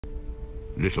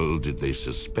Little did they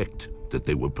suspect that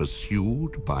they were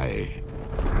pursued by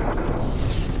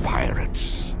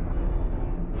pirates.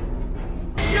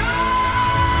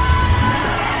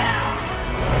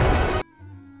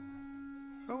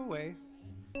 Go away.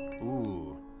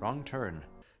 Ooh, wrong turn.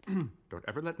 Don't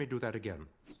ever let me do that again.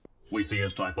 We see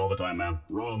his type all the time, man.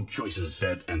 Wrong choices,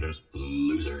 dead enders,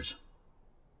 losers.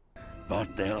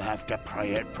 But they'll have to pry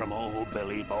it from old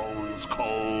Billy Bones'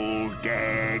 cold,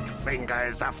 dead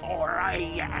fingers afore I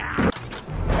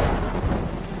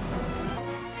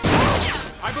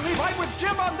believe I'm with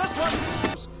Jim on this one!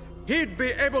 He'd be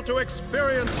able to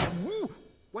experience... Woo!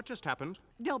 What just happened?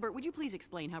 Delbert, would you please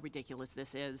explain how ridiculous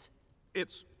this is?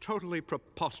 It's totally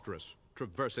preposterous,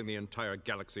 traversing the entire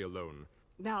galaxy alone.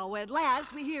 Now, at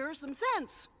last, we hear some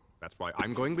sense. That's why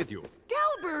I'm going with you.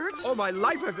 Delbert! All my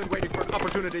life I've been waiting for an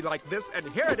opportunity like this,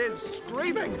 and here it is,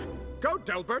 screaming! Go,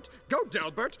 Delbert! Go,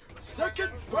 Delbert!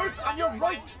 Second berth on your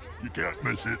right! You can't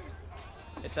miss it.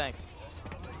 Hey, thanks.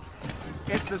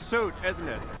 It's the suit, isn't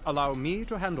it? Allow me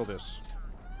to handle this.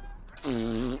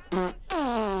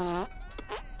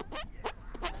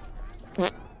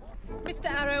 Mr.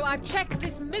 Arrow, I've checked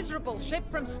this miserable ship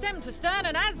from stem to stern,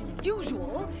 and as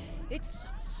usual, it's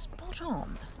spot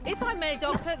on. If I may,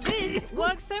 Doctor, this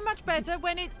works so much better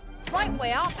when it's right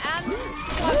way up and...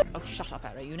 Oh, shut up,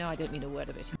 Arrow. You know I don't mean a word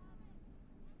of it.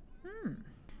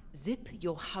 Zip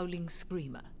your howling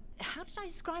screamer. How did I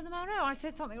describe them, Arrow? I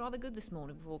said something rather good this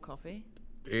morning before coffee.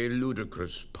 A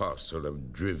ludicrous parcel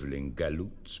of driveling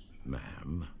galoots,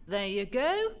 ma'am. There you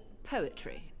go.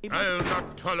 Poetry. I'll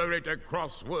not tolerate a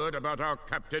cross-word about our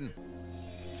captain.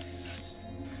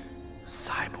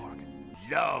 Cyborg.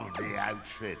 Love the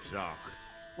outfit, Doc.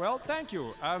 Well, thank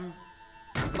you.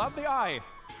 Love the eye.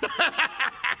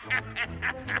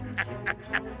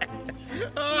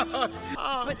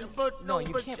 No,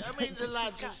 you can't. I mean, the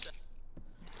lads...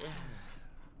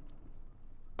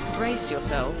 Brace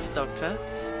yourself, Doctor.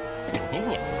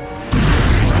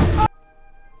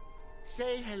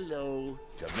 Say hello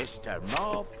to Mr.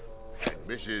 Mop and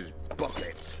Mrs.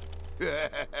 Bucket.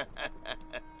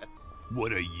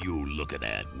 What are you looking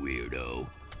at, weirdo?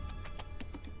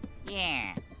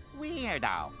 Yeah,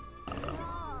 weirdo.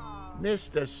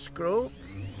 Mr. Scrope?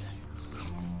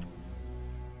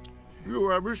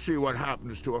 You ever see what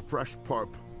happens to a fresh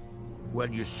pulp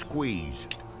when you squeeze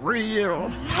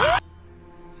real?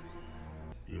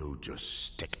 You just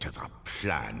stick to the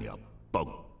plan, you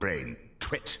bug-brained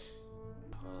twit.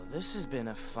 Oh, this has been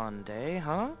a fun day,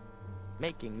 huh?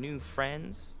 Making new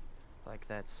friends. Like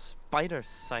that spider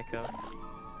psycho.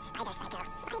 Spider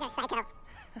psycho.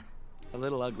 A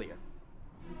little uglier.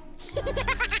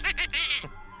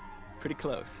 Pretty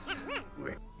close.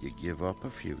 You give up a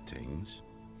few things.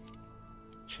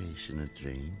 Chasing a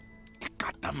dream. You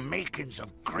got the makings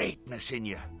of greatness in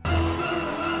you.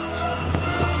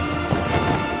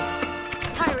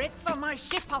 Pirates on my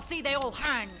ship, I'll see they all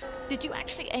hang. Did you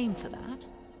actually aim for that?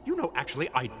 You know, actually,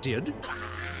 I did.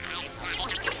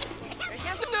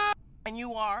 And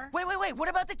you are? Wait, what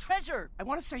about the treasure? I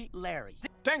want to say Larry.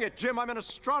 Dang it, Jim, I'm an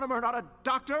astronomer, not a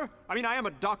doctor. I mean, I am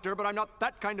a doctor, but I'm not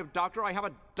that kind of doctor. I have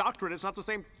a doctorate. It's not the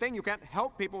same thing. You can't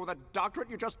help people with a doctorate.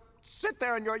 You just sit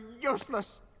there and you're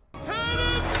useless.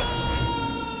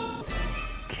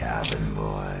 Cabin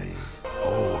boy.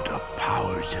 Oh, the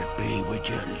powers that be, would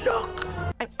you look?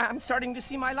 I'm starting to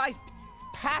see my life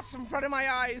pass in front of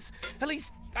my eyes. At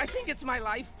least, I think it's my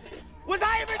life. Was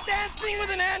I ever dancing with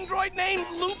an android named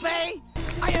Lupe?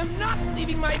 I am not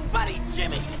leaving my buddy,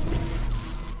 Jimmy.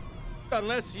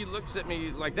 Unless he looks at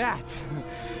me like that.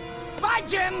 Bye,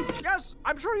 Jim! Yes,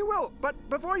 I'm sure you will. But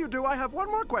before you do, I have one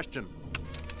more question.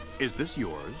 Is this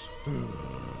yours?